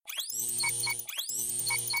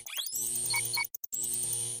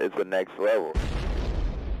is the next level.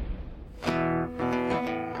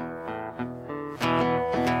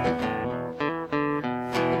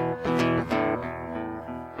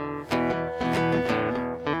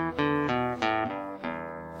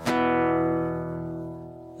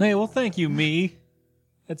 Hey, well, thank you, me.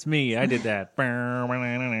 That's me. I did that. I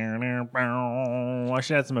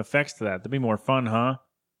should add some effects to that. That'd be more fun, huh?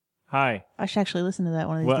 Hi. I should actually listen to that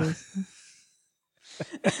one of these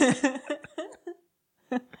days.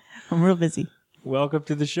 I'm real busy. Welcome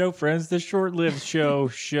to the show, friends. The short-lived show.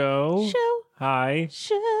 Show. Hi.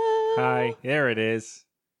 Show. Hi. There it is.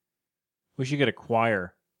 We should get a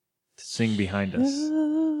choir to sing behind us.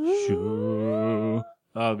 Show.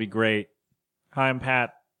 Oh, it'd be great. Hi, I'm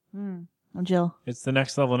Pat. I'm Jill. It's the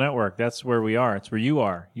Next Level Network. That's where we are. It's where you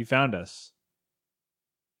are. You found us.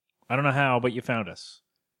 I don't know how, but you found us.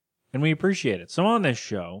 And we appreciate it. So on this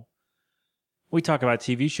show, we talk about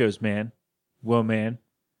TV shows, man. Whoa, man.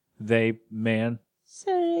 They, man.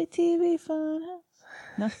 Saturday TV Funhouse.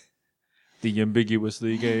 No. The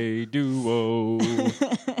ambiguously gay duo.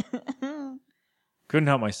 Couldn't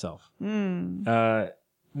help myself. No,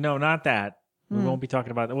 not that. We won't be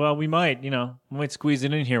talking about that. Well, we might, we might squeeze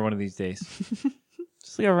it in here one of these days.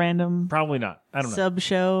 Just like a random Probably not. I don't know. sub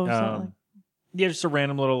show or something. Yeah, just a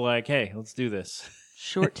random little hey, let's do this.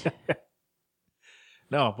 Short.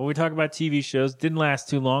 No, but we talk about TV shows. Didn't last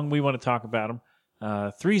too long. We want to talk about them.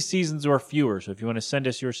 3 seasons or fewer. So if you want to send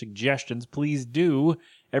us your suggestions, please do.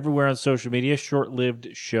 Everywhere on social media,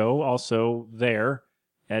 Short-Lived Show. Also there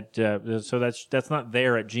at, so that's not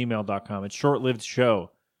there at gmail.com. It's Short-Lived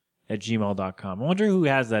Show at gmail.com. I wonder who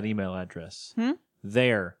has that email address.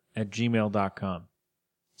 There at gmail.com.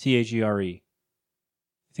 THERE. You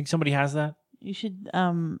think somebody has that? You should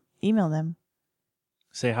email them.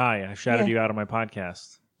 Say hi. I shouted you out on my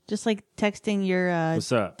podcast. Just like texting your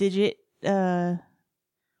What's up? digit, 1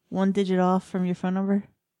 digit off from your phone number.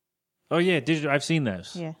 Oh, yeah. I've seen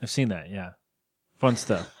those. Yeah. I've seen that. Yeah. Fun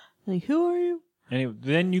stuff. Like, who are you? And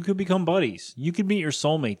then you could become buddies. You could meet your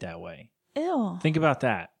soulmate that way. Ew. Think about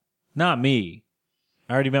that. Not me.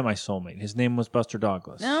 I already met my soulmate. His name was Buster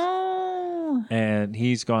Douglas. No. And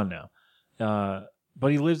he's gone now.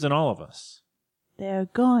 But he lives in all of us. They're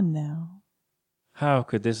gone now. How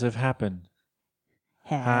could this have happened?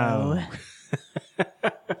 How?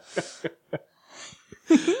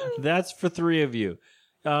 That's for 3 of you.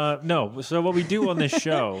 No. So what we do on this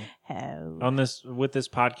show, How? with this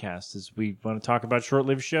podcast, is we want to talk about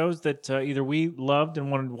short-lived shows that either we loved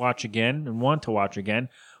and want to watch again,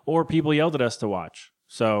 or people yelled at us to watch.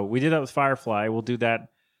 So we did that with Firefly. We'll do that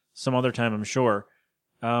some other time, I'm sure.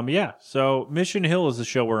 Yeah. So Mission Hill is the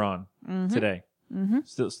show we're on today.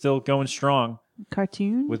 Still going strong.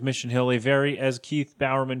 Cartoon? With Mission Hill, a very, as Keith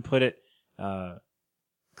Bowerman put it,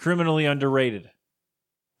 criminally underrated.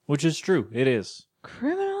 Which is true. It is.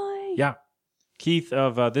 Criminally? Yeah. Keith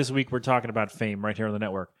of This Week We're Talking About Fame right here on the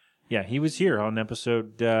network. Yeah, he was here on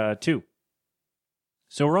episode 2.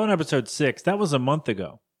 So we're on episode 6. That was a month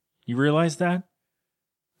ago. You realize that?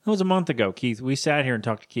 That was a month ago, Keith. We sat here and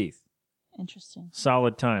talked to Keith. Interesting.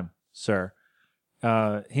 Solid time, sir.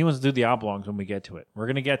 He wants to do the oblongs when we get to it. We're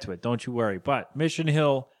going to get to it. Don't you worry. But Mission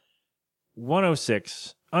Hill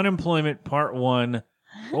 106, Unemployment Part 1,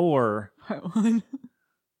 or Part 1.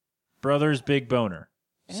 Brothers Big Boner.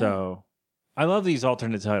 Yeah. So I love these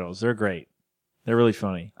alternate titles. They're great. They're really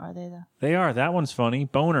funny. Are they, though? They are. That one's funny.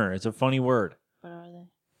 Boner. It's a funny word. What are they?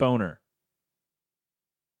 Boner.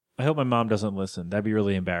 I hope my mom doesn't listen. That'd be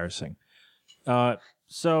really embarrassing.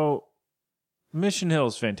 So Mission Hill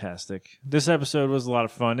is fantastic. This episode was a lot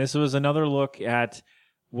of fun. This was another look at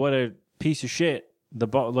what a piece of shit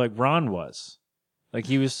Ron was. Like,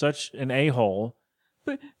 he was such an a-hole.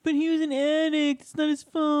 But he was an addict. It's not his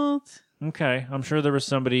fault. Okay, I'm sure there was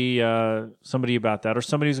somebody about that, or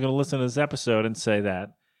somebody who's going to listen to this episode and say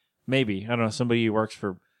that. Maybe. I don't know, somebody who works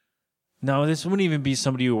for... No, this wouldn't even be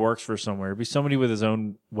somebody who works for somewhere. It'd be somebody with his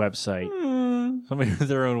own website. Somebody with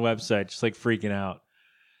their own website, just like freaking out.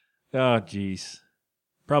 Oh, jeez.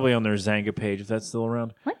 Probably on their Zanga page, if that's still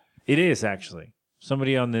around. What? It is, actually.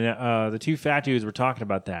 Somebody on the 2 fat dudes were talking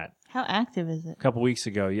about that. How active is it? A couple weeks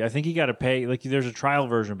ago. I think you got to pay. Like, there's a trial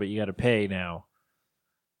version, but you got to pay now.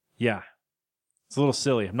 Yeah. It's a little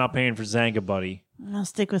silly. I'm not paying for Zanga, buddy. I'll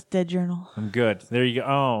stick with Dead Journal. I'm good. There you go.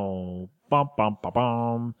 Oh. Bum, bum, bum,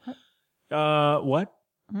 bum. What?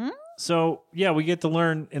 So, yeah, we get to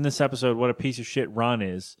learn in this episode what a piece of shit Ron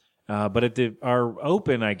is. But at our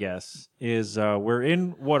open, I guess, is we're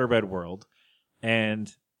in Waterbed World, and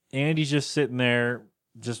Andy's just sitting there,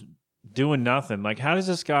 just doing nothing. Like, how does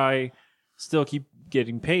this guy still keep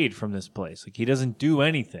getting paid from this place. Like, he doesn't do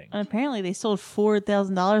anything. And apparently they sold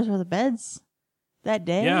 $4,000 worth of beds that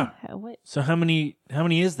day. Yeah. What? So how many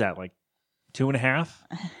is that? Like 2.5?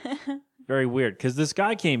 Very weird. Because this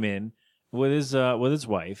guy came in with his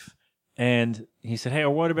wife, and he said, "Hey,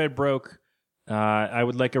 our waterbed broke. I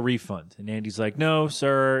would like a refund." And Andy's like, "No,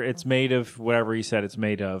 sir. It's made of whatever he said it's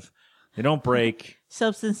made of. They don't break."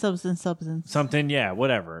 Substance. Something, yeah,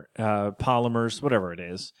 whatever. Polymers, whatever it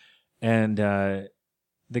is. And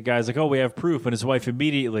the guy's like, "Oh, we have proof." And his wife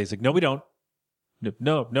immediately is like, "No, we don't.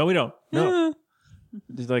 No, we don't. No."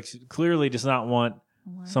 He's like, clearly does not want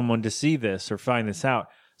someone to see this or find this out.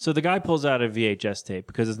 So the guy pulls out a VHS tape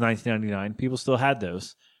because it's 1999. People still had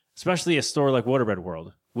those. Especially a store like Waterbed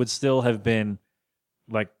World would still have been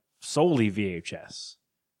like solely VHS.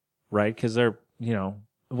 Right? Because they're,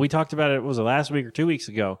 we talked about it, was it last week or 2 weeks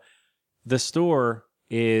ago? The store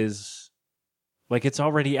is like, it's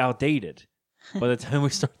already outdated by the time we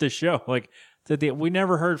start the show. Like, we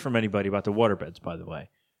never heard from anybody about the waterbeds, by the way.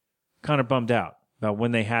 Kind of bummed out about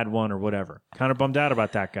when they had one or whatever. Kind of bummed out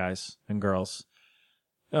about that, guys and girls.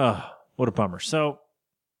 Ugh, what a bummer. So,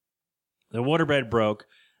 the waterbed broke,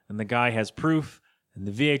 and the guy has proof, and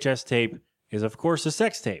the VHS tape is, of course, a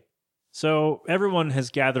sex tape. So, everyone has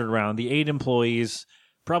gathered around, the 8 employees,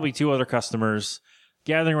 probably 2 other customers,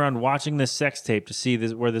 gathering around watching this sex tape to see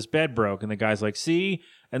where this bed broke. And the guy's like, "See?"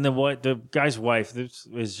 And then the guy's wife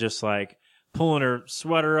is just like pulling her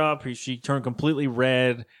sweater up. She turned completely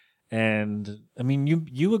red. And I mean,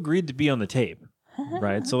 you agreed to be on the tape,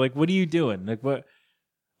 right? So like, what are you doing? Like, what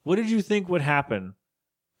did you think would happen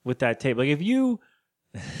with that tape? Like, if you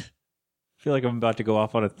I feel like I'm about to go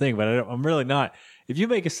off on a thing, but I'm really not. If you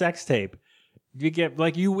make a sex tape, you get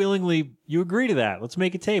like, you agree to that. Let's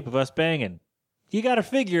make a tape of us banging. You got to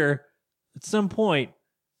figure at some point,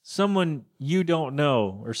 someone you don't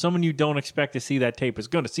know or someone you don't expect to see that tape is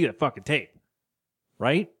going to see that fucking tape,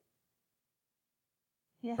 right?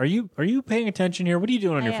 Yeah. Are you paying attention here? What are you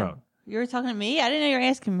doing on your phone? You were talking to me? I didn't know you were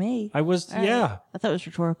asking me. I was, All yeah. right. I thought it was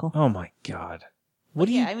rhetorical. Oh my God. What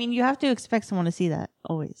do you? I mean, you have to expect someone to see that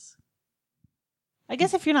always. I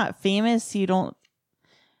guess if you're not famous, you don't,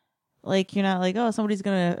 like, you're not like, oh, somebody's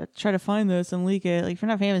going to try to find this and leak it. Like, if you're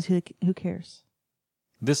not famous, who cares?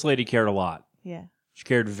 This lady cared a lot. Yeah. She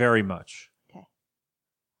cared very much. Okay.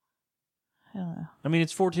 I don't know. I mean,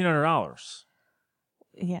 it's $1,400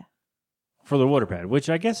 Yeah. for the waterbed, which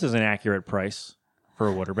I guess is an accurate price for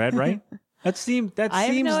a waterbed, right? That seems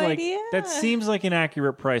like an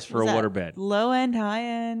accurate price for a waterbed. Low end, high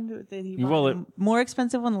end? Did he buy more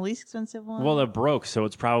expensive one, the least expensive one? Well, it broke, so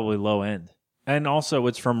it's probably low end. And also,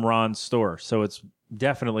 it's from Ron's store, so it's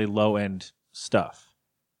definitely low end stuff.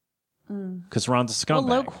 Because Ron's a scumbag.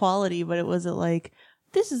 Well, low quality, but it wasn't like,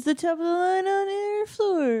 this is the top of the line on air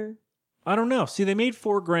floor. I don't know. See, they made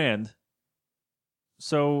 $4,000,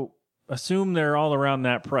 so assume they're all around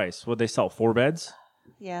that price. Would they sell 4 beds?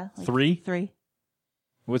 Yeah. Like 3? 3.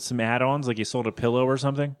 With some add-ons, like you sold a pillow or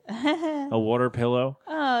something? A water pillow?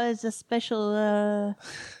 Oh, it's a special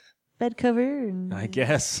bed cover. And I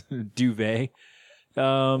guess. Duvet.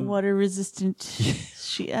 Water resistant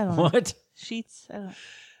sheet. I don't know. What? Sheets. I don't know.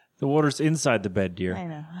 The water's inside the bed, dear. I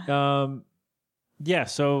know. Yeah,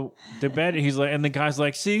 so the bed, he's like, and the guy's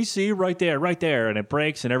like, see, right there. And it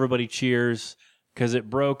breaks and everybody cheers because it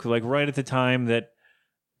broke like right at the time that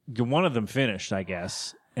one of them finished, I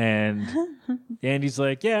guess. And Andy's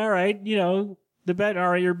like, yeah, all right, the bed, all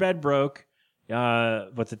right, your bed broke.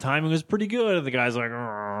 But the timing was pretty good. And the guy's like,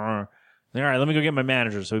 all right, let me go get my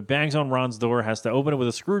manager. So he bangs on Ron's door, has to open it with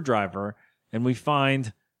a screwdriver. And we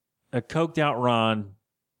find a coked out Ron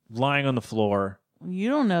lying on the floor. You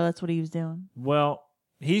don't know that's what he was doing. Well,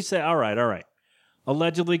 he said, all right.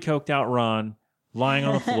 Allegedly coked out Ron lying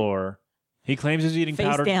on the floor. He claims he's eating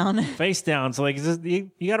powdered down. Face down. So like,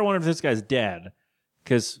 you got to wonder if this guy's dead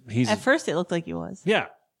because he's. At first, it looked like he was. Yeah.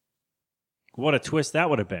 What a twist that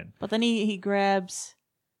would have been. But then he grabs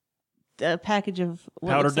a package of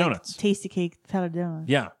powdered donuts, like tasty cake powdered donuts.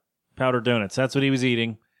 Yeah, powdered donuts. That's what he was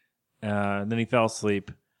eating. And then he fell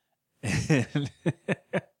asleep. He's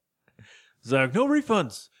like, no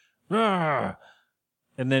refunds. Ah.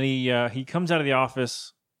 And then he comes out of the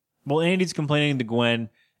office. Well, Andy's complaining to Gwen,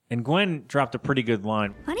 and Gwen dropped a pretty good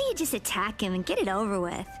line. Why don't you just attack him and get it over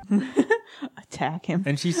with? Attack him.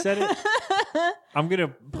 And she said it. I'm going to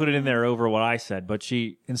put it in there over what I said,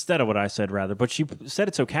 instead of what I said, rather. But she said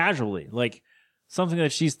it so casually, like something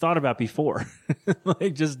that she's thought about before.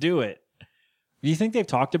 Like, just do it. Do you think they've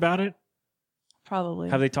talked about it? Probably.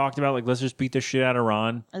 Have they talked about, like, let's just beat the shit out of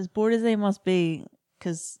Ron? As bored as they must be,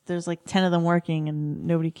 because there's like 10 of them working and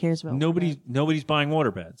nobody cares about Nobody's buying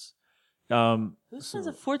waterbeds. Who spends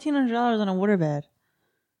 $1,400 on a waterbed?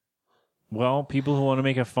 Well, people who want to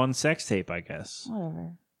make a fun sex tape, I guess.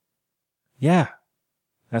 Whatever. Yeah,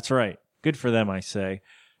 that's right. Good for them, I say.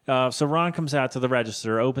 So Ron comes out to the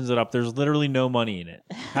register, opens it up. There's literally no money in it.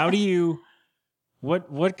 How do you...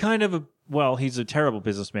 What kind of a... Well, he's a terrible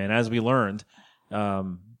businessman, as we learned.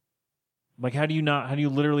 Like, how do you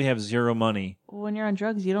literally have zero money? When you're on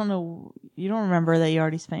drugs, you don't remember that you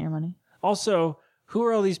already spent your money. Also, who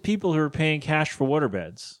are all these people who are paying cash for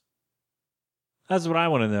waterbeds? That's what I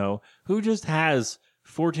want to know. Who just has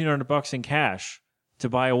 $1,400 in cash to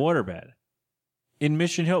buy a waterbed? In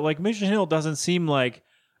Mission Hill, like Mission Hill doesn't seem like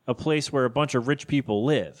a place where a bunch of rich people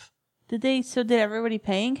live. Did everybody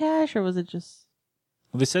pay in cash, or was it just...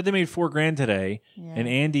 Well, they said they made $4,000 today, and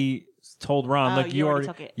Andy told Ron, "Look, you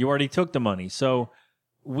already took the money." So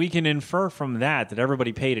we can infer from that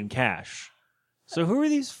everybody paid in cash. So who are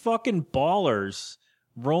these fucking ballers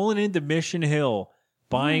rolling into Mission Hill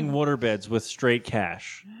buying waterbeds with straight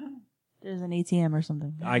cash? There's an ATM or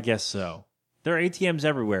something. I guess so. There are ATMs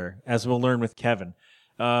everywhere, as we'll learn with Kevin.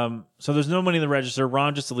 So there's no money in the register.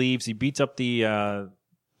 Ron just leaves. He beats up the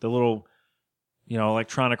little,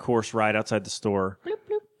 electronic horse ride outside the store. Bloop,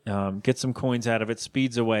 bloop. Gets some coins out of it.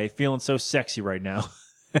 Speeds away. Feeling so sexy right now.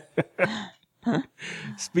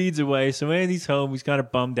 Speeds away. So Andy's home. He's kind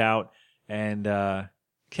of bummed out. And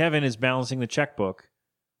Kevin is balancing the checkbook.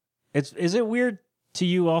 Is it weird to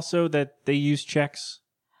you also that they use checks?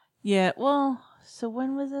 Yeah, well, so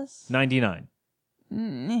when was this? 99.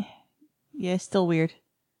 Yeah, still weird.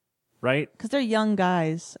 Right? Because they're young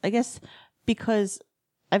guys. I guess because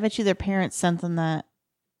I bet you their parents sent them that.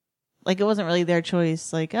 Like, it wasn't really their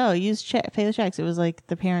choice. Like, oh, pay the checks. It was like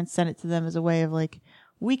the parents sent it to them as a way of like,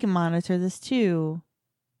 we can monitor this too.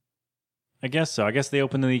 I guess so. I guess they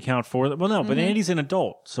opened the account for them. Well, no, but Andy's an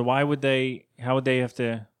adult. So how would they have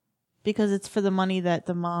to? Because it's for the money that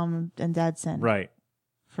the mom and dad sent. Right.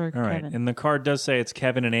 For All Kevin. Right. And the card does say it's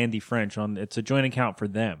Kevin and Andy French. It's a joint account for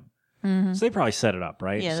them. Mm-hmm. So they probably set it up,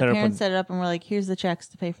 right? Yeah, the parents set it up and we're like, here's the checks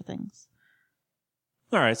to pay for things.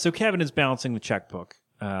 All right. So Kevin is balancing the checkbook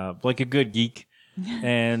like a good geek.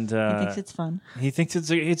 And he thinks it's fun. He thinks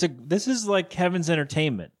this is like Kevin's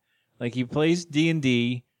entertainment. Like he plays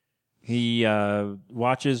D&D. He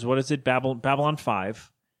watches, what is it, Babylon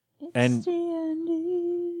 5. It's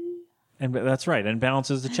D&D. And that's right, and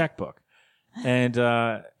balances the checkbook. And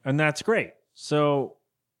that's great. So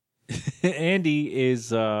Andy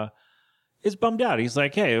is bummed out. He's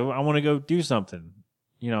like, hey, I want to go do something.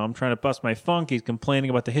 I'm trying to bust my funk. He's complaining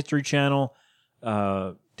about the History Channel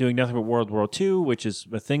doing nothing but World War II, which is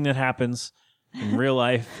a thing that happens in real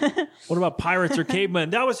life. What about pirates or cavemen?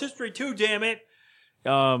 That was history too, damn it.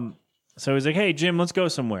 So he's like, hey, Jim, let's go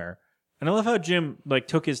somewhere. And I love how Jim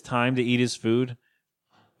took his time to eat his food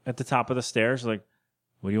at the top of the stairs. Like,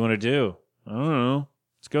 what do you want to do? I don't know.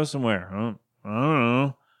 Let's go somewhere. I don't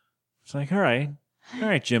know. It's like, all right,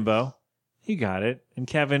 Jimbo, you got it. And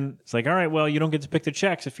Kevin, it's like, all right, well, you don't get to pick the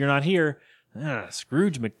checks if you're not here.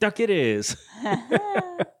 Scrooge McDuck it is.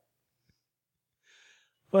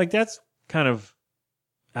 That's kind of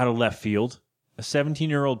out of left field. A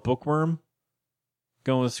 17-year-old bookworm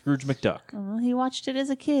going with Scrooge McDuck. Well, he watched it as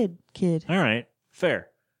a kid. All right. Fair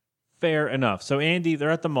enough. So they're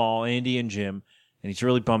at the mall, Andy and Jim, and he's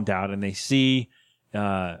really bummed out, and they see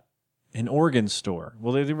an organ store.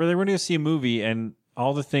 Well, they were going to see a movie, and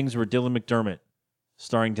all the things were Dylan McDermott,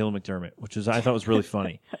 starring Dylan McDermott, which I thought was really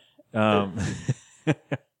funny. So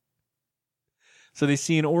they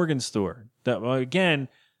see an organ store. Again,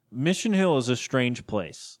 Mission Hill is a strange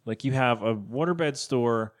place. Like, you have a waterbed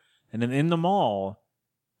store, and then in the mall,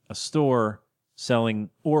 a store selling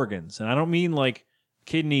organs. And I don't mean like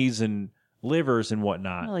kidneys and livers and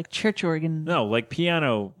whatnot. Like church organ. No, like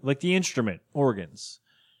piano, like the instrument organs.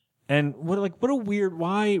 And what a weird,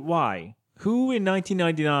 why? Who in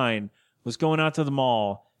 1999 was going out to the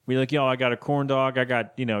mall, be like, yo, I got a corn dog, I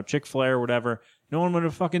got, Chick-fil-A or whatever. You know what I'm going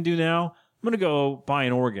to fucking do now? I'm going to go buy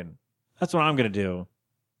an organ. That's what I'm going to do.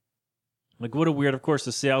 Like, what a weird, of course,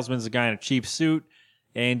 the salesman's a guy in a cheap suit.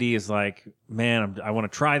 Andy is like, man, I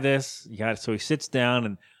want to try this. So he sits down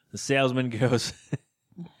and the salesman goes,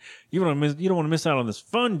 you don't want to miss out on this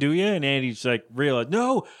fun, do you? And Andy's like, realize,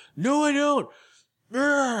 no, I don't.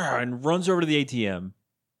 And runs over to the ATM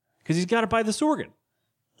because he's got to buy this organ.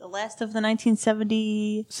 The last of the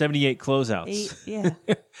 1978 closeouts. Yeah.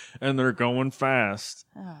 And they're going fast.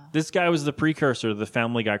 Oh. This guy was the precursor to the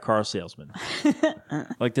Family Guy car salesman.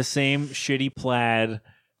 Like the same shitty plaid,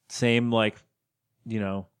 same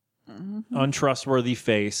untrustworthy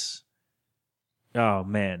face. Oh,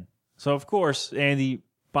 man. So, of course, Andy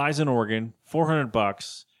buys an organ,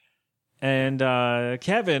 $400, And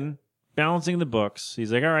Kevin balancing the books.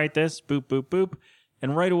 He's like, all right, this, boop, boop, boop.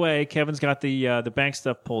 And right away, Kevin's got the bank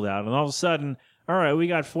stuff pulled out. And all of a sudden, all right, we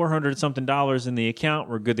got $400-something in the account.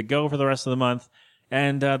 We're good to go for the rest of the month.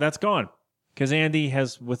 And that's gone because Andy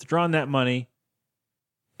has withdrawn that money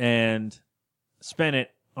and spent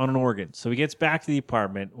it on an organ. So he gets back to the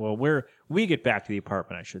apartment. Well, we get back to the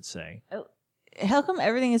apartment, I should say. Oh, how come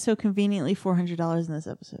everything is so conveniently $400 in this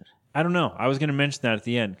episode? I don't know. I was going to mention that at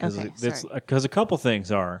the end because a couple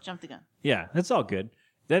things are. Jump the gun. Yeah, that's all good.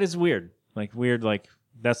 That is weird. Like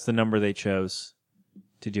that's the number they chose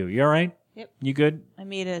to do. You all right? Yep. You good? I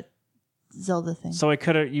made a Zelda thing. So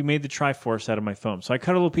you made the Triforce out of my foam. So I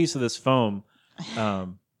cut a little piece of this foam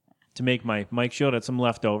to make my mic shield. I had some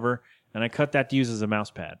left over, and I cut that to use as a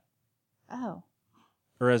mouse pad. Oh.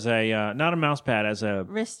 Or as a, not a mouse pad, as a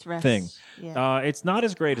wrist rest thing. Yeah. It's not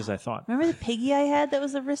as great as I thought. Remember the piggy I had that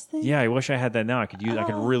was a wrist thing? Yeah, I wish I had that now. I could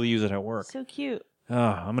really use it at work. So cute.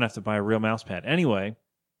 I'm going to have to buy a real mouse pad. Anyway,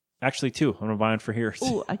 actually two. I'm going to buy one for here.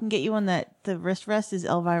 Ooh, I can get you one that the wrist rest is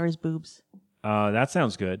Elvira's boobs. That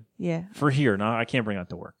sounds good. Yeah. For here. No, I can't bring that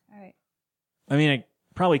to work. All right. I mean, I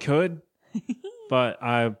probably could, but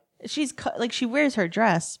she's like, she wears her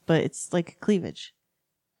dress, but it's like cleavage.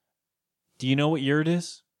 Do you know what year it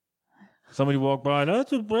is? Somebody walked by.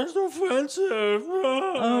 That's offensive.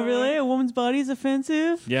 Oh, really? A woman's body is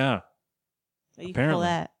offensive? Yeah. You can Apparently. call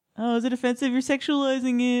that. Oh, is it offensive? You're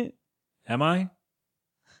sexualizing it. Am I?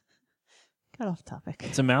 Got off topic.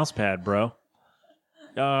 It's a mouse pad, bro.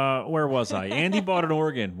 Where was I? Andy bought an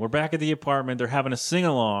organ. We're back at the apartment. They're having a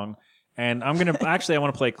sing-along. And I'm going to... Actually, I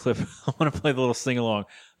want to play a clip. I want to play the little sing-along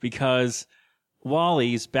because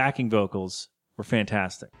Wally's backing vocals were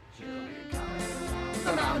fantastic.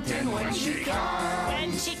 The mountain when she comes.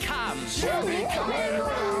 When she comes. She'll be coming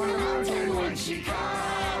around the mountain when she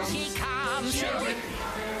comes. She comes. She'll be...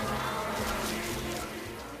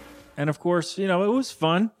 And of course, it was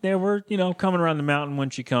fun. They were, coming around the mountain when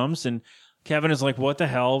she comes. And Kevin is like, what the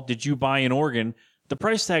hell? Did you buy an organ? The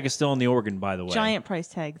price tag is still on the organ, by the way. Giant price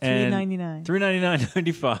tag, $3.99. $3.99.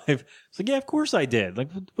 $3.99.95. It's like, yeah, of course I did.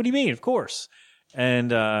 Like, what do you mean? Of course. And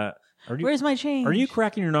where's my change? Are you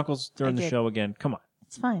cracking your knuckles during the did. show again? Come on.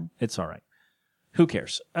 It's fine. It's all right. Who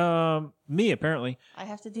cares? Me, apparently. I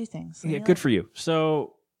have to do things. Yeah, good for you.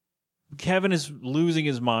 So Kevin is losing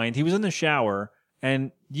his mind. He was in the shower,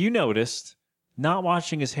 and you noticed not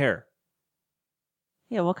washing his hair.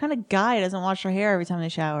 Yeah, what kind of guy doesn't wash their hair every time they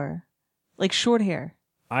shower? Like short hair.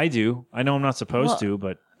 I do. I know I'm not supposed to,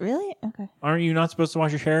 but... Really? Okay. Aren't you not supposed to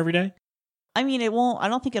wash your hair every day? I mean, it won't... I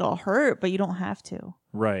don't think it'll hurt, but you don't have to.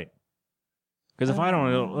 Right. Because if I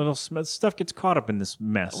don't, it'll smell. Stuff gets caught up in this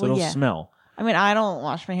mess. Well, It'll yeah. smell. I mean, I don't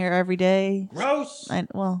wash my hair every day. Gross! I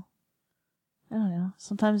don't know.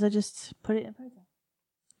 Sometimes I just put it in.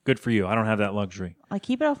 Good for you. I don't have that luxury. I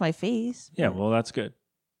keep it off my face. Yeah, well, that's good.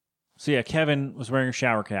 So yeah, Kevin was wearing a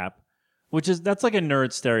shower cap, that's like a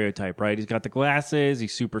nerd stereotype, right? He's got the glasses.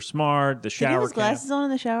 He's super smart. The shower Did he have his cap. glasses on in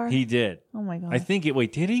the shower? He did. Oh my god.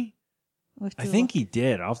 Wait, did he? I think he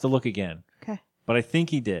did. I'll have to look again. Okay. But I think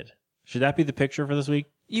he did. Should that be the picture for this week?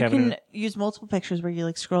 You Kevin can use multiple pictures where you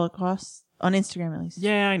like scroll across on Instagram at least.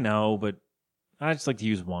 Yeah, I know, but I just like to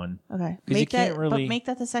use one. Okay. 'Cause you can't but really- make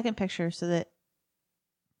that the second picture so that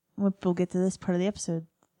when we'll get to this part of the episode.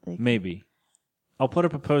 Maybe. I'll put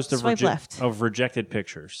up a post of, Swipe left. of rejected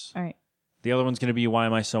pictures. All right. The other one's going to be Why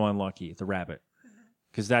Am I So Unlucky? The rabbit.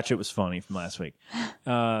 Because that shit was funny from last week.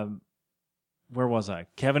 Where was I?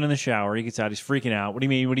 Kevin in the shower. He gets out. He's freaking out. What do you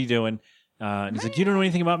mean? What are you doing? And he's like, you don't know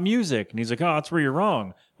anything about music. And he's like, oh, that's where you're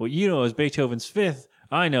wrong. What you know is Beethoven's Fifth.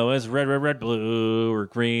 I know as red, red, red, blue, or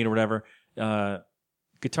green, or whatever.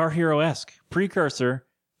 Guitar Hero-esque. Precursor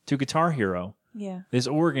to Guitar Hero. Yeah. This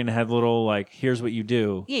organ had little, like, here's what you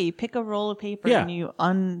do. Yeah, you pick a roll of paper Yeah. and you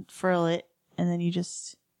unfurl it, and then you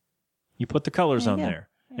just... You put the colors on Yeah. there.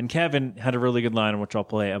 And Kevin had a really good line, which I'll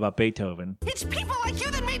play, about Beethoven. It's people like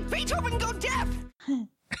you that made Beethoven go deaf.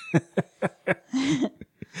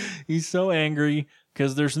 He's so angry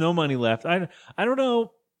because there's no money left. I don't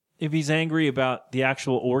know if he's angry about the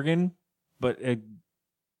actual organ, but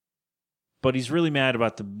he's really mad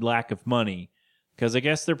about the lack of money because I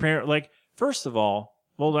guess their parent, like, first of all,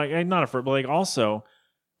 well, like, not a first, but like also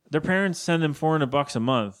their parents send them $400 a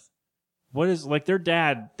month. What is, like, their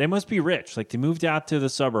dad, they must be rich. Like, they moved out to the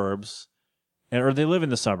suburbs, or they live in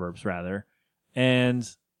the suburbs rather, and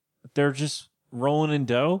they're just rolling in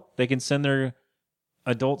dough. They can send their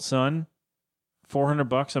adult son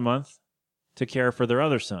 $400 a month to care for their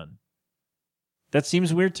other son. That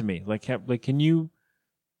seems weird to me. Like, can you,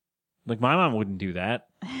 like, my mom wouldn't do that.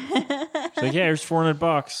 She's like, yeah, here's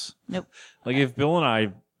 $400. Nope. Like, if Bill and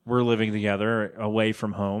I were living together away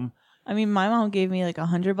from home. I mean, my mom gave me like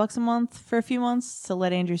 $100 a month for a few months to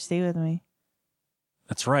let Andrew stay with me,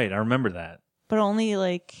 That's right. I remember that. but only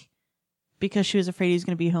like because she was afraid he was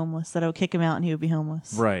going to be homeless, that I would kick him out and he would be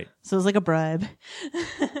homeless. Right. So it was like a bribe.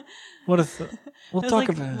 What if we'll I was talk like,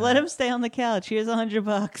 about let him stay on the couch. Here's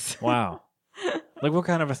 $100. Wow. Like, what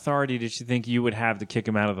kind of authority did you think you would have to kick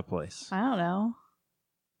him out of the place? I don't know.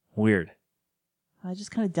 Weird. I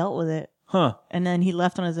just kind of dealt with it, Huh. and then he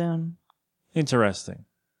left on his own. Interesting.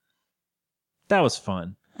 That was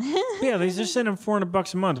fun. Yeah, they just send him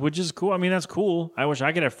 $400 a month, which is cool. I mean, that's cool. I wish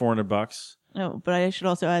I could have $400. No, but I should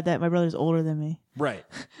also add that my brother's older than me. Right.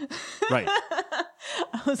 Right.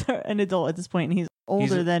 I was an adult at this point, and he's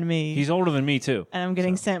older than me. He's older than me too. And I'm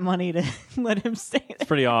getting sent money to let him stay there. It's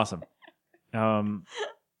pretty awesome. So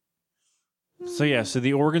yeah, so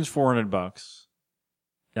the organ's $400.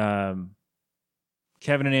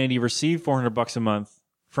 Kevin and Andy received $400 a month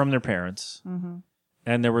from their parents,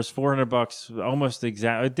 and there was $400, almost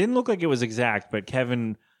exact. It didn't look like it was exact, but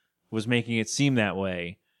Kevin was making it seem that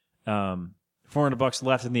way. $400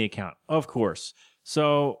 left in the account, of course.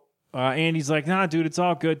 So Andy's like, "Nah, dude, it's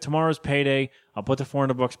all good. Tomorrow's payday. I'll put the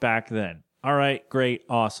 $400 back then." All right, great,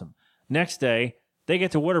 awesome. Next day, they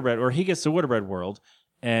get to Waterbread, or he gets to Waterbread World,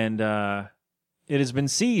 and it has been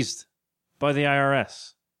seized by the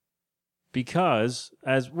IRS. Because,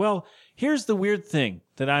 here's the weird thing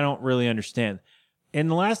that I don't really understand. In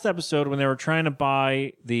the last episode, when they were trying to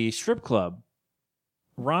buy the strip club,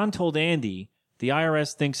 Ron told Andy, the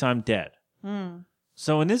IRS thinks I'm dead.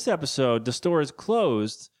 So in this episode, the store is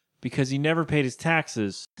closed because he never paid his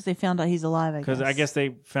taxes. Because they found out he's alive, I guess. Because I guess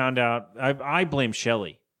they found out. I blame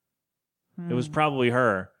Shelly. It was probably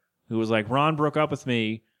her who was like, Ron broke up with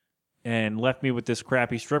me and left me with this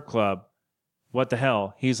crappy strip club. What the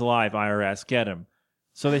hell? He's alive, IRS. Get him.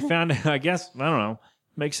 So they found, I guess, I don't know.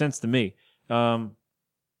 Makes sense to me.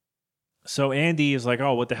 So Andy is like,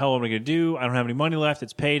 oh, what the hell am I going to do? I don't have any money left.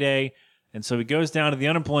 It's payday. And so he goes down to the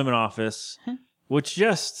unemployment office, which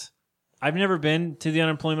I've never been to the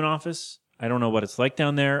unemployment office. I don't know what it's like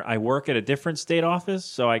down there. I work at a different state office,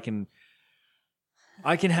 so I can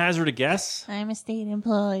hazard a guess. I'm a state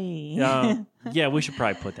employee. Yeah, we should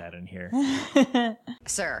probably put that in here.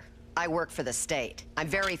 Sir, I work for the state. I'm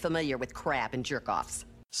very familiar with crap and jerk-offs.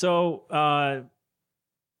 So,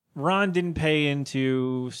 Ron didn't pay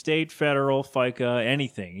into state, federal, FICA,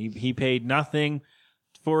 anything. He paid nothing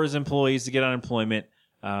for his employees to get unemployment.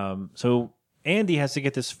 So Andy has to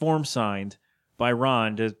get this form signed by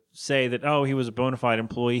Ron to say that, oh, he was a bona fide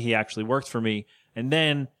employee. He actually worked for me. And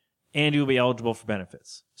then Andy will be eligible for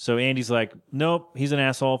benefits. So Andy's like, nope, he's an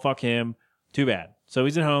asshole. Fuck him. Too bad. So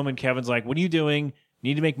he's at home, and Kevin's like, what are you doing?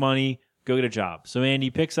 Need to make money. Go get a job. So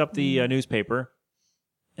Andy picks up the newspaper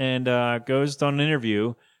and goes on an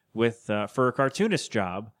interview with for a cartoonist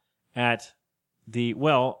job at the,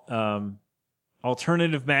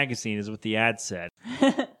 Alternative Magazine is what the ad said.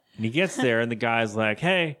 And he gets there, and the guy's like,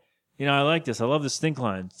 hey, I like this. I love the stink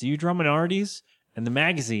lines. Do you draw minorities? And the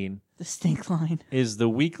magazine... The stink line. ...is the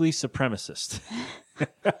Weekly Supremacist.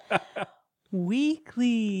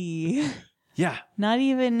 Weekly. Yeah. Not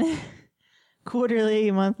even quarterly,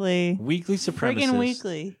 monthly. Weekly Supremacist. Freaking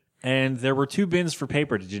weekly. And there were 2 bins for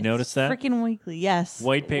paper. Did you notice that? Freaking weekly, yes.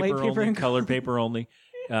 White paper only, and colored paper only.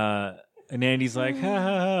 And Andy's like, ha,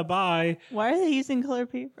 ha, ha, bye. Why are they using colored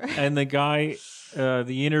paper? And the guy,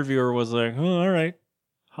 the interviewer was like, oh, all right.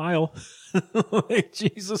 Heil. Like,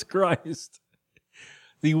 Jesus Christ.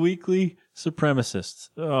 The Weekly Supremacists.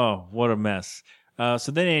 Oh, what a mess.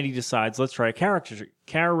 So then Andy decides, let's try a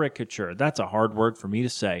caricature. That's a hard word for me to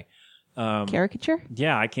say. Caricature?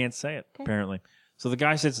 Yeah, I can't say it, apparently. So the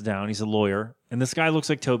guy sits down. He's a lawyer. And this guy looks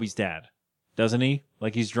like Toby's dad. Doesn't he?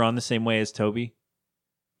 Like he's drawn the same way as Toby.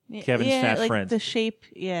 Kevin's fat like friend. The shape,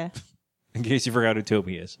 yeah. In case you forgot who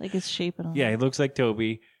Toby is. Like his shape and all. Yeah, he looks like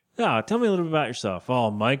Toby. Oh, tell me a little bit about yourself.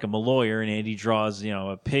 Oh, Mike, I'm a lawyer. And Andy draws,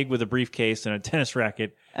 a pig with a briefcase and a tennis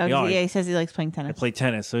racket. Oh, he says he likes playing tennis. I play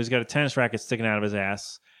tennis. So he's got a tennis racket sticking out of his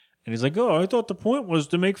ass. And he's like, oh, I thought the point was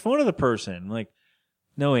to make fun of the person. I'm like,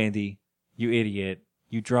 no, Andy, you idiot.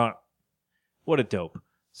 You draw. What a dope.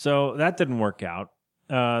 So that didn't work out.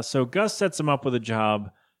 So Gus sets him up with a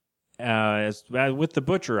job with the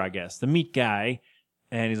butcher, I guess, the meat guy.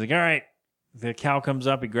 And he's like, all right. The cow comes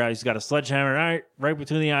up. He's got a sledgehammer. All right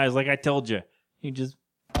between the eyes, like I told you. She's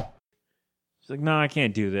like, no, I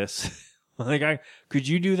can't do this. Could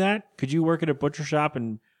you do that? Could you work at a butcher shop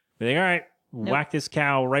and be like, all right, whack this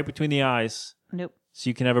cow right between the eyes. Nope. So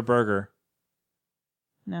you can have a burger.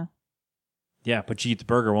 No. Yeah, but you eat the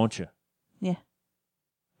burger, won't you? Yeah.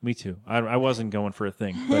 Me too. I wasn't going for a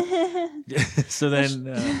thing, but So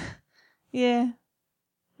then, Yeah.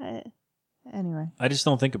 Anyway. I just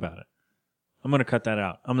don't think about it. I'm going to cut that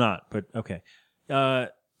out. I'm not, but okay.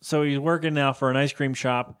 So he's working now for an ice cream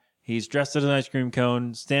shop. He's dressed as an ice cream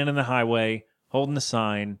cone, standing in the highway, holding the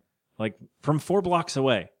sign, like from 4 blocks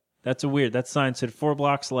away. That's weird. That sign said 4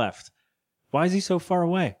 blocks left. Why is he so far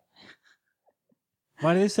away?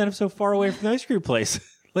 Why did they send him so far away from the ice cream place?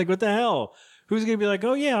 Like, what the hell? Who's going to be like,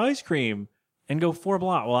 oh, yeah, ice cream, and go 4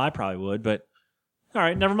 blocks? Well, I probably would, but all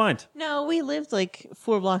right, never mind. No, we lived like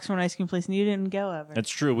 4 blocks from an ice cream place and you didn't go ever. That's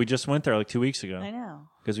true. We just went there like 2 weeks ago. I know.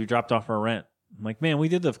 Because we dropped off our rent. I'm like, man, we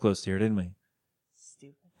did live close to here, didn't we?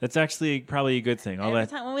 Stupid. That's actually probably a good thing. Every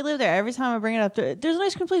time when we lived there, every time I bring it up, there's an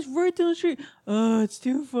ice cream place right down the street. Oh, it's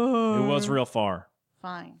too far. It was real far.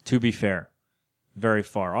 Fine. To be fair. Very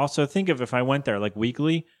far. Also, think of if I went there like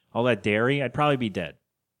weekly, all that dairy, I'd probably be dead.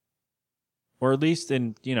 Or at least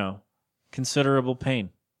in, considerable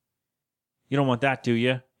pain. You don't want that, do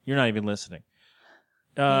you? You're not even listening.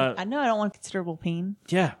 I know I don't want considerable pain.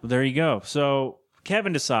 Yeah, well, there you go. So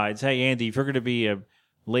Kevin decides, hey, Andy, if you're going to be a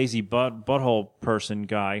lazy butthole person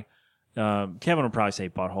guy, Kevin would probably say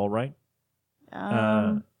butthole, right?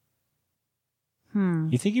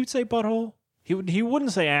 You think he would say butthole? He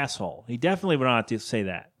wouldn't say asshole. He definitely would not say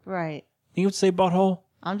that. Right. He would say butthole?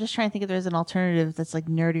 I'm just trying to think if there's an alternative that's like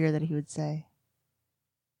nerdier that he would say.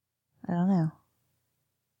 I don't know.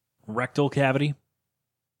 Rectal cavity?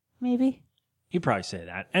 Maybe. He'd probably say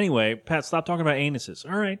that. Anyway, Pat, stop talking about anuses.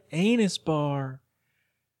 All right, anus bar.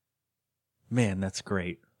 Man, that's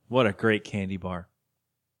great. What a great candy bar.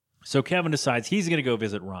 So Kevin decides he's going to go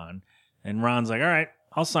visit Ron. And Ron's like, all right,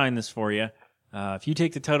 I'll sign this for you. If you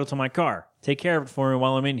take the title to my car, take care of it for me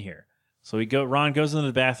while I'm in here. So Ron goes into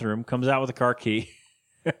the bathroom, comes out with a car key.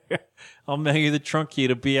 I'll mail you the trunk key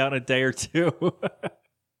to be out in a day or two.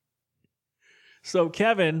 So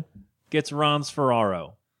Kevin gets Ron's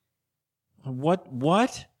Ferraro.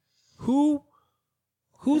 What? Who?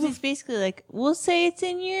 He's basically like, we'll say it's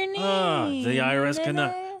in your name. The IRS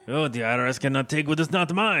cannot. Oh, the IRS cannot take what is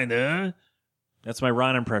not mine. That's my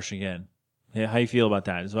Ron impression again. Yeah, how you feel about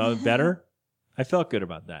that? Is it better? I felt good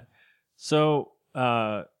about that. So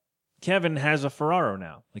Kevin has a Ferraro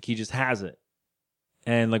now. Like, he just has it.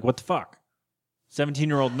 And like, what the fuck?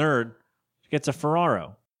 17-year-old nerd gets a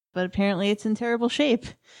Ferraro. But apparently it's in terrible shape.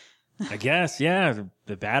 I guess, yeah.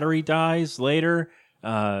 The battery dies later.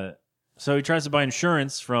 So he tries to buy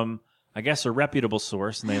insurance from, I guess, a reputable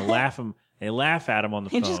source, and they laugh at him on the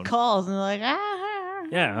phone. He just calls and they're like, ah.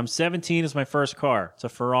 Yeah, I'm 17. It's my first car. It's a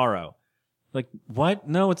Ferraro. Like, what?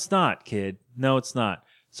 No, it's not, kid. No, it's not.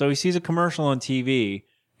 So he sees a commercial on TV,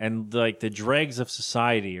 and like the dregs of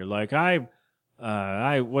society are like,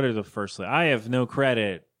 what are the first? I have no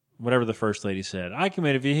credit. Whatever the first lady said. I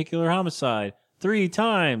committed vehicular homicide 3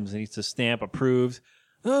 times. And he needs to stamp approved.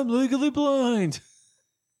 I'm legally blind.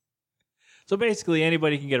 So basically,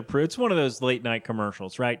 anybody can get approved. It's one of those late night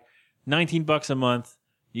commercials, right? $19 a month,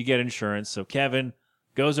 you get insurance. So Kevin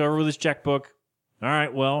goes over with his checkbook. All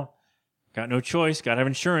right, well, got no choice. Got to have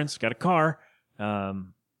insurance. Got a car.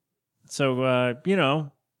 And also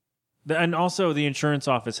the insurance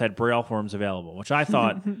office had Braille forms available, which I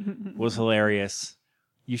thought was hilarious.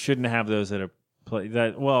 You shouldn't have those at a place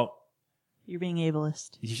You're being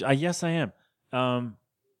ableist. Yes, I am. I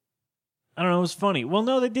don't know. It was funny. Well,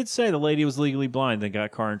 no, they did say the lady was legally blind and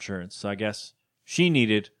got car insurance. So I guess she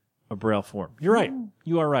needed a Braille form. You're right.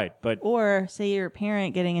 You are right. But or say you're a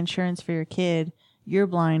parent getting insurance for your kid. You're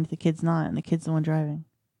blind. The kid's not, and the kid's the one driving.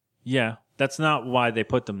 Yeah, that's not why they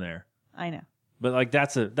put them there. I know. But like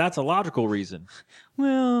that's a logical reason.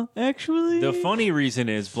 Well, actually, the funny reason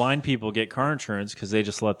is blind people get car insurance because they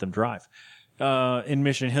just let them drive. In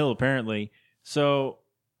Mission Hill, apparently. So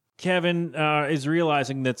Kevin is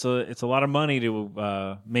realizing that it's a lot of money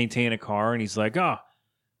to maintain a car, and he's like,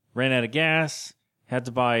 ran out of gas, had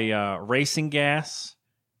to buy racing gas,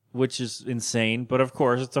 which is insane. But of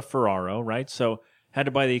course, it's a Ferraro, right? So had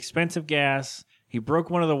to buy the expensive gas. He broke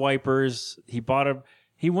one of the wipers.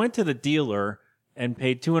 He went to the dealer and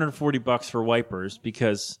paid $240 for wipers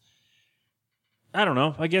because, I don't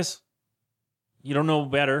know, I guess you don't know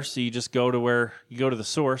better, so you just go to the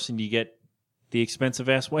source and you get the expensive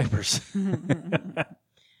ass wipers. Didn't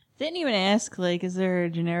even ask, like, is there a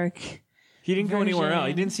generic He didn't go anywhere else.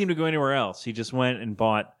 He didn't seem to go anywhere else. He just went and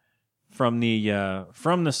bought from the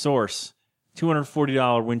source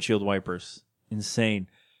 $240 windshield wipers. Insane.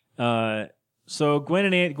 So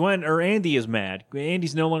Andy is mad.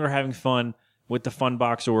 Andy's no longer having fun with the Fun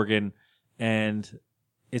Box organ, and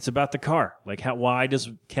it's about the car. Like, why does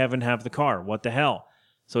Kevin have the car? What the hell?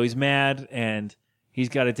 So he's mad, and he's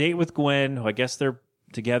got a date with Gwen, who I guess they're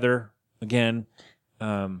together again.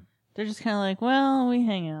 They're just kind of like, well, we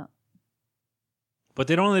hang out. But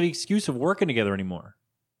they don't have the excuse of working together anymore.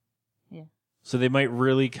 Yeah. So they might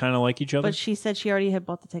really kind of like each other. But she said she already had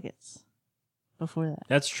bought the tickets before that.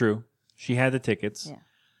 That's true. She had the tickets. Yeah.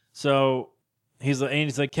 So he's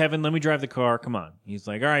like, Kevin, let me drive the car. Come on. He's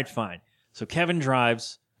like, all right, fine. So Kevin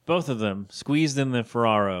drives, both of them squeezed in the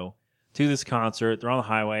Ferraro to this concert. They're on the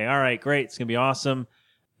highway. All right, great. It's going to be awesome.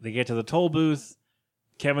 They get to the toll booth.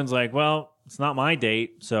 Kevin's like, well, it's not my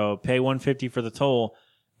date, so pay $150 for the toll.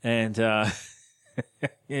 And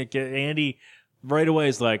Andy right away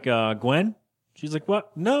is like, Gwen? She's like,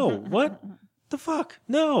 what? No. What? The fuck?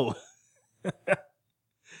 No.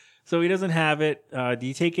 So he doesn't have it. Do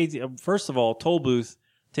you take first of all, toll booth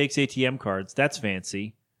takes ATM cards. That's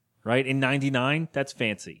fancy, right? In 99, that's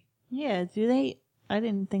fancy. Yeah, do they? I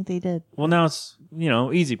didn't think they did. Well, now it's,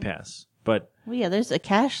 Easy Pass. But Well, yeah, there's a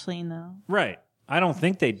cash lane, though. right. I don't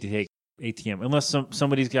think they take ATM unless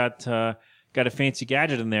somebody's got a fancy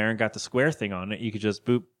gadget in there and got the square thing on it. You could just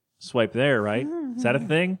boop, swipe there, right? Is that a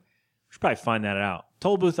thing? We should probably find that out.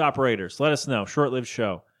 Toll booth operators, let us know. Short-lived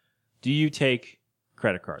show. Do you take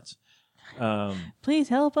credit cards? Please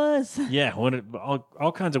help us. Yeah,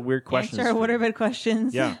 all kinds of weird questions. Answer our Waterbed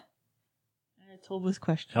questions. Yeah. Toll booth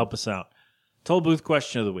question. Help us out. Toll booth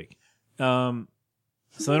question of the week.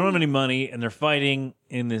 So they don't have any money, and they're fighting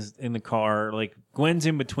in the car. Like, Gwen's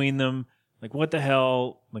in between them. Like, what the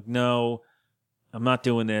hell? Like, no, I'm not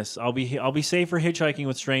doing this. I'll be safer hitchhiking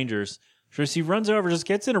with strangers. So she runs over, just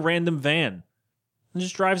gets in a random van, and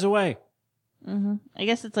just drives away. Mm-hmm. I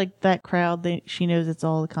guess it's like that crowd. She knows it's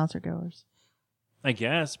all the concert goers. I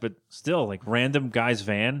guess, but still, like, random guy's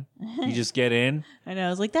van. You just get in. I know. I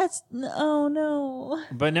was like, oh no.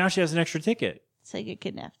 But now she has an extra ticket So get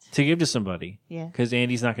kidnapped. to give to somebody. Yeah. Because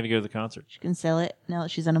Andy's not going to go to the concert. She can sell it now that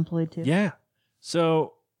she's unemployed too. Yeah.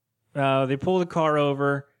 So they pull the car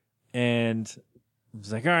over, and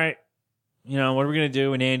it's like, all right, what are we going to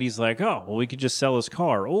do? And Andy's like, oh, well, we could just sell his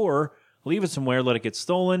car or leave it somewhere, let it get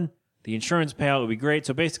stolen. The insurance payout would be great.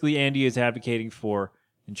 So basically, Andy is advocating for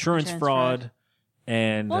insurance fraud.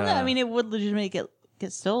 And well, no, I mean, it would legitimately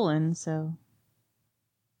get stolen, so.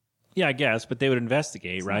 Yeah, I guess, but they would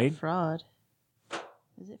investigate, It's right? not fraud.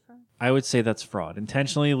 Is it fraud? I would say that's fraud.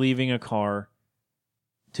 Intentionally leaving a car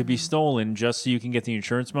to be stolen just so you can get the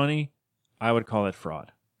insurance money, I would call it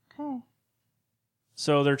fraud. Okay.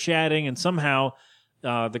 So they're chatting, and somehow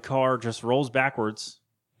the car just rolls backwards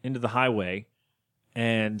into the highway.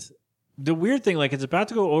 And the weird thing, like, it's about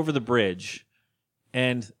to go over the bridge,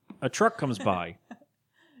 and a truck comes by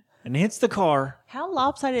and hits the car. How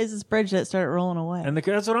lopsided is this bridge that started rolling away? And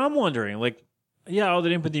that's what I'm wondering. Like, yeah, they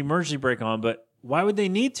didn't put the emergency brake on, but why would they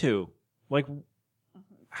need to? Like,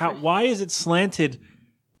 why is it slanted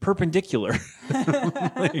perpendicular?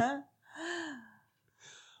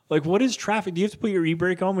 like, what is traffic? Do you have to put your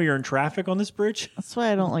e-brake on when you're in traffic on this bridge? That's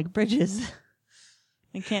why I don't like bridges.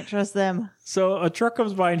 I can't trust them. So a truck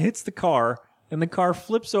comes by and hits the car, and the car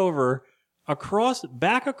flips over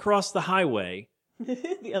back across the highway.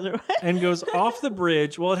 The other way. And goes off the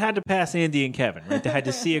bridge. Well, it had to pass Andy and Kevin, right? They had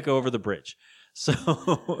to see it go over the bridge.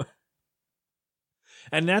 So,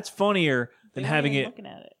 and that's funnier than having it, looking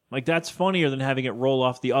at it. like, that's funnier than having it roll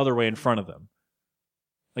off the other way in front of them.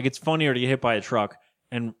 Like, it's funnier to get hit by a truck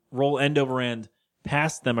and roll end over end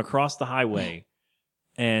past them across the highway.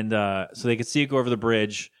 And so they could see it go over the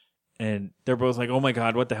bridge. And they're both like, oh my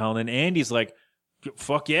God, what the hell? And then Andy's like,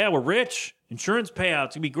 fuck yeah, we're rich. Insurance payout.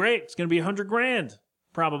 It's going to be great. It's going to be $100,000,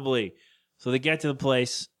 probably. So they get to the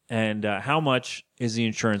place, and how much is the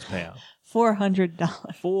insurance payout? $400.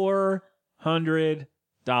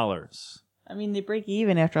 $400. I mean, they break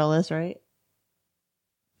even after all this, right?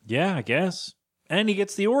 Yeah, I guess. And he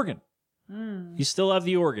gets the organ. You still have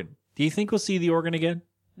the organ. Do you think we'll see the organ again?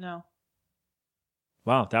 No.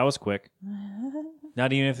 Wow, that was quick.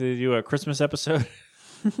 Not even if they do a Christmas episode.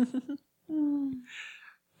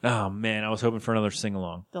 Oh, man, I was hoping for another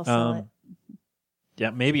sing-along. They'll sell it. Yeah,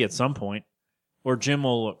 maybe at some point. Or Jim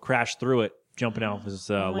will crash through it, jumping out of his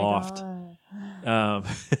Oh my loft. God.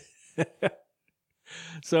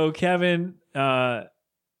 So Kevin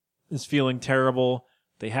is feeling terrible.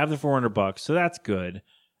 They have the $400, so that's good.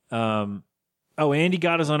 Andy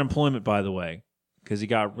got his unemployment, by the way, because he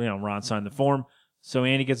got, Ron signed the form. So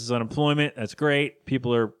Andy gets his unemployment. That's great.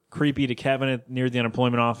 People are creepy to Kevin near the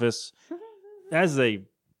unemployment office, as they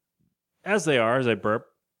are, as I burp.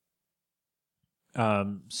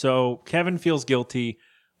 So Kevin feels guilty.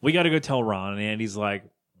 We got to go tell Ron. And Andy's like,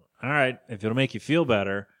 all right, if it'll make you feel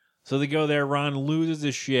better. So they go there. Ron loses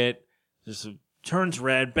his shit, just turns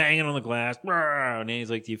red, banging on the glass. And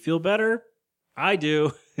Andy's like, do you feel better? I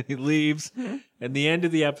do. He leaves. And the end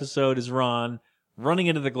of the episode is Ron running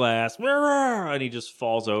into the glass. And he just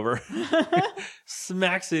falls over.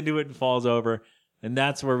 Smacks into it and falls over. And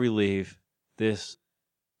that's where we leave this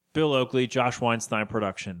Bill Oakley, Josh Weinstein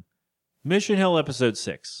production. Mission Hill episode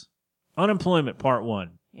 6. Unemployment part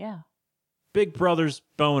 1. Yeah. Big Brother's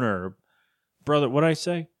boner. Brother, what'd I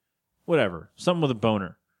say? Whatever. Something with a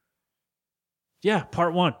boner. Yeah,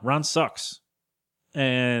 part 1. Ron sucks.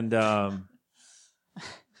 And,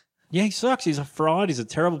 yeah, he sucks. He's a fraud. He's a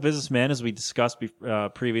terrible businessman, as we discussed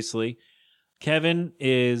previously. Kevin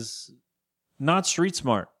is not street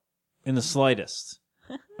smart in the slightest.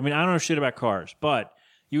 I mean, I don't know shit about cars, but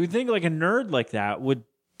you would think like a nerd like that would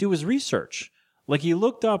do his research. Like he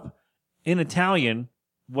looked up in Italian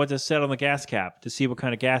what to set on the gas cap to see what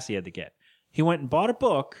kind of gas he had to get. He went and bought a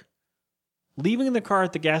book, leaving the car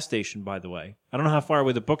at the gas station, by the way. I don't know how far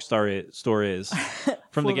away the bookstore is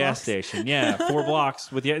from the gas station. Yeah, 4 blocks.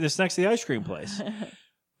 This next to the ice cream place.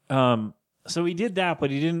 So he did that, but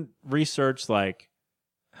he didn't research like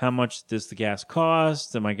how much does the gas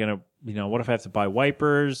cost? Am I going to, what if I have to buy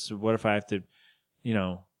wipers? What if I have to,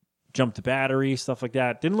 jump the battery, stuff like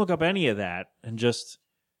that. Didn't look up any of that and just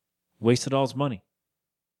wasted all his money.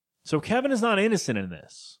 So Kevin is not innocent in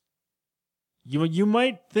this. You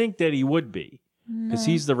might think that he would be because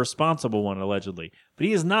he's the responsible one, allegedly. But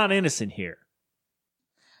he is not innocent here.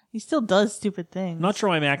 He still does stupid things. I'm not sure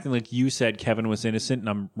I'm acting like you said Kevin was innocent and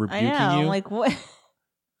I'm rebuking you. I'm like, what?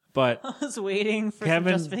 But I was waiting for some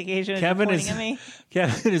justification. Kevin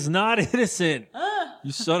is not innocent.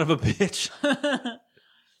 You son of a bitch.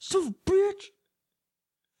 Son of a bitch.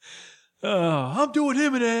 I'm doing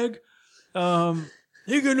him an egg.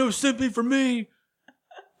 He got no sympathy for me.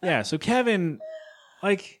 Yeah, so Kevin,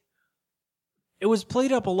 like, it was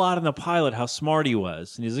played up a lot in the pilot how smart he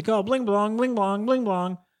was. And he's like, oh, bling blong, bling blong, bling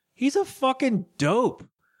blong. He's a fucking dope.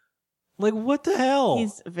 Like, what the hell?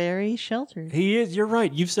 He's very sheltered. He is. You're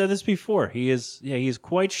right. You've said this before. He is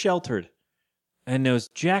quite sheltered and knows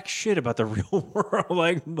jack shit about the real world,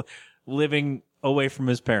 like living away from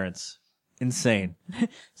his parents. Insane.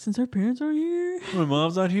 Since our parents are here. My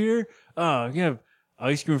mom's not here. Oh, you have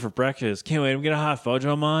ice cream for breakfast. Can't wait. I'm getting a hot fudge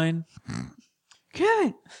on mine.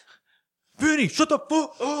 Kevin. Vinny, shut the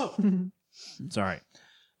fuck up. Sorry.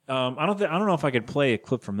 I don't know if I could play a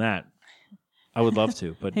clip from that. I would love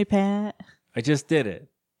to, but hey, Pat. I just did it.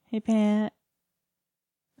 Hey, Pat.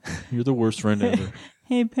 You're the worst friend ever.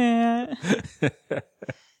 Hey, Pat.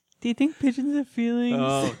 Do you think pigeons have feelings?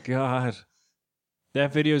 Oh, God.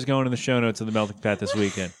 That video is going in the show notes of the Melting Pat this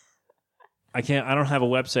weekend. I don't have a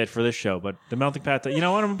website for this show, but the Melting Pat, you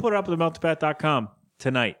know what? I'm going to put it up at themeltingpat.com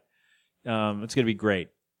tonight. It's going to be great.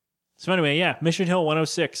 So anyway, yeah, Mission Hill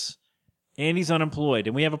 106. Andy's unemployed.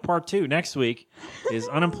 And we have a part 2 next week is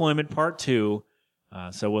unemployment part 2.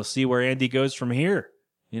 So we'll see where Andy goes from here.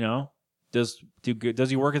 Does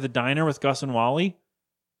he work at the diner with Gus and Wally?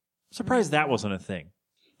 I'm surprised that wasn't a thing.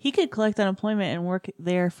 He could collect unemployment and work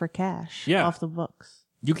there for cash off the books.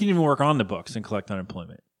 You can even work on the books and collect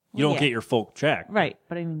unemployment. You don't get your full check. Right,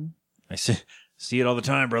 but I mean... I see it all the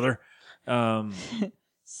time, brother.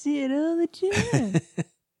 See it all the time.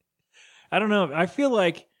 I don't know. I feel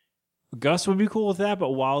like Gus would be cool with that, but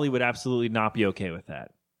Wally would absolutely not be okay with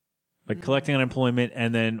that. Like collecting unemployment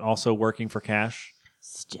and then also working for cash.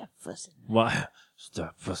 Stop fussing. What?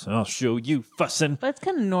 Stop fussing. I'll show you fussing. But it's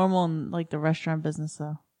kind of normal in like the restaurant business,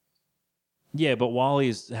 though. Yeah, but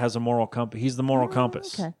Wally has a moral compass. He's the moral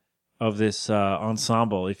compass of this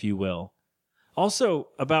ensemble, if you will. Also,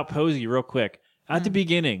 about Posey, real quick. At the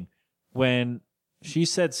beginning, when she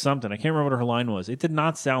said something, I can't remember what her line was. It did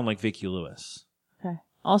not sound like Vicki Lewis. Okay.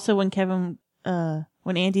 Also, when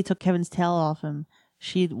Andy took Kevin's tail off him,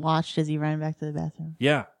 she watched as he ran back to the bathroom.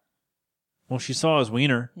 Yeah. Well, she saw his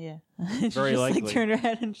wiener. Yeah. Very she just, likely. Like, turned her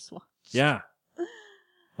head and just watched. Yeah.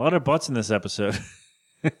 A lot of butts in this episode.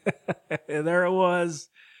 There it was.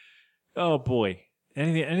 Oh, boy.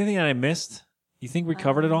 Anything that I missed? You think we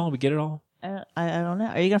covered it all? We get it all? I don't know.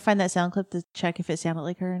 Are you going to find that sound clip to check if it sounded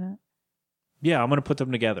like her or not? Yeah, I'm going to put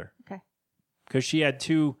them together. Okay. Because she had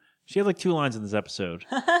like 2 lines in this episode.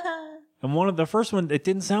 And the first one, it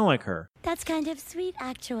didn't sound like her. That's kind of sweet,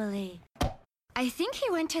 actually. I think he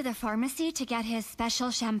went to the pharmacy to get his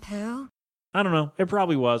special shampoo. I don't know. It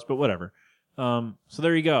probably was, but whatever. So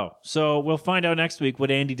there you go. So we'll find out next week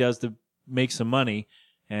what Andy does to make some money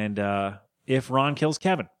and if Ron kills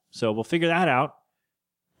Kevin. So we'll figure that out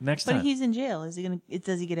next time. But he's in jail. Does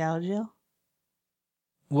he get out of jail?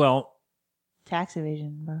 Well, tax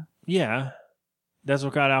evasion, bro. Yeah. That's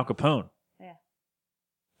what got Al Capone. Yeah.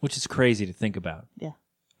 Which is crazy to think about. Yeah.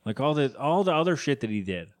 Like all the other shit that he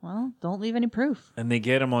did. Well, don't leave any proof. And they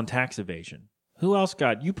get him on tax evasion. Who else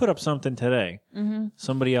got? You put up something today. Mm-hmm.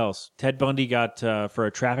 Somebody else. Ted Bundy got for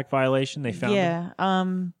a traffic violation. They found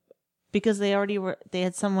him. Because they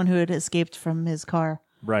had someone who had escaped from his car.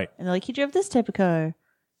 Right. And they're like, he drove this type of car.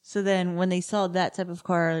 So then when they saw that type of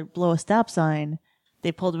car blow a stop sign,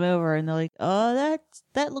 they pulled him over and they're like, oh,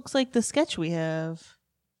 that looks like the sketch we have.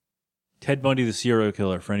 Ted Bundy, the serial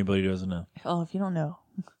killer, for anybody who doesn't know. Oh, if you don't know.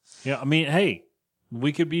 Yeah, I mean, hey,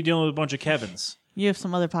 we could be dealing with a bunch of Kevins. You have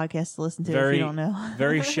some other podcasts to listen to if you don't know.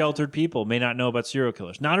 Very sheltered people may not know about serial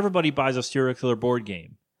killers. Not everybody buys a serial killer board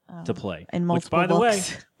game to play. And multiple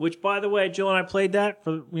books. Which, by the way, Jill and I played that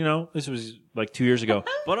for, this was like 2 years ago.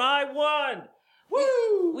 But I won!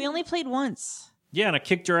 Woo! We only played once. Yeah, and I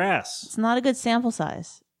kicked your ass. It's not a good sample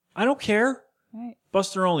size. I don't care. All right.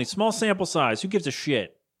 Buster only. Small sample size. Who gives a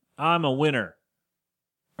shit? I'm a winner.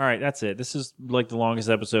 All right, that's it. This is like the longest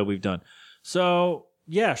episode we've done. So,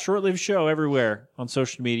 yeah, short-lived show everywhere on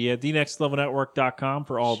social media. thenextlevelnetwork.com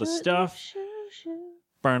for all the stuff.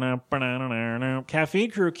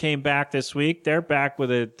 Caffeine Crew came back this week. They're back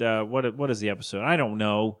with it. What is the episode? I don't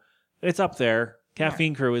know. It's up there.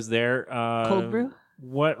 Caffeine Crew is there. Cold Brew?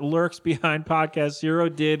 What lurks behind Podcast Zero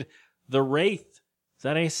did The Wraith. Is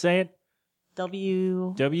that how you say it?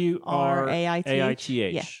 W-R-A-I-T-H.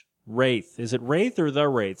 Yeah. Wraith. Is it Wraith or The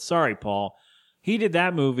Wraith? Sorry, Paul. He did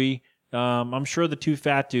that movie. I'm sure the two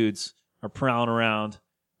fat dudes are prowling around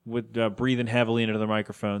with breathing heavily into their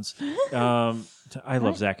microphones. I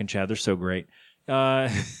love Zach and Chad. They're so great.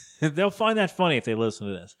 They'll find that funny if they listen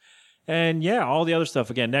to this. And yeah, all the other stuff.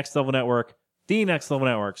 Again, Next Level Network,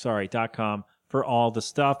 .com for all the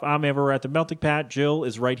stuff. I'm everywhere at the Melting Pat. Jill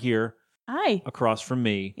is right here. Hi. Across from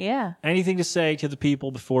me. Yeah. Anything to say to the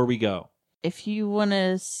people before we go? If you want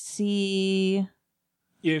to see...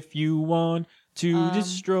 If you want to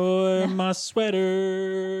destroy my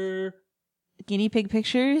sweater... Guinea pig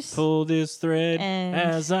pictures. Pull this thread and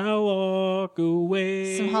as I walk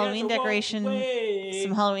away. Some Halloween decoration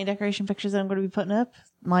pictures that I'm going to be putting up.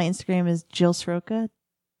 My Instagram is Jill Sroka,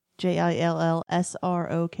 JILLSROKA.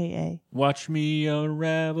 Watch me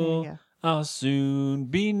unravel. I'll soon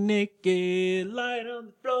be naked. Light on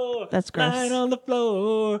the floor. That's gross. Light on the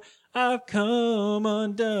floor. I've come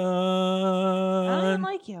undone. I don't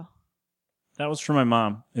like you. That was for my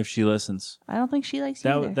mom, if she listens. I don't think she likes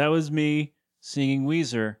you either. That was me singing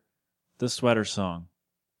Weezer, the sweater song.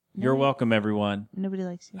 You're welcome, everyone. Nobody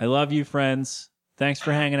likes you. I love you, friends. Thanks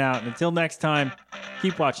for hanging out. And until next time,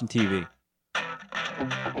 keep watching TV.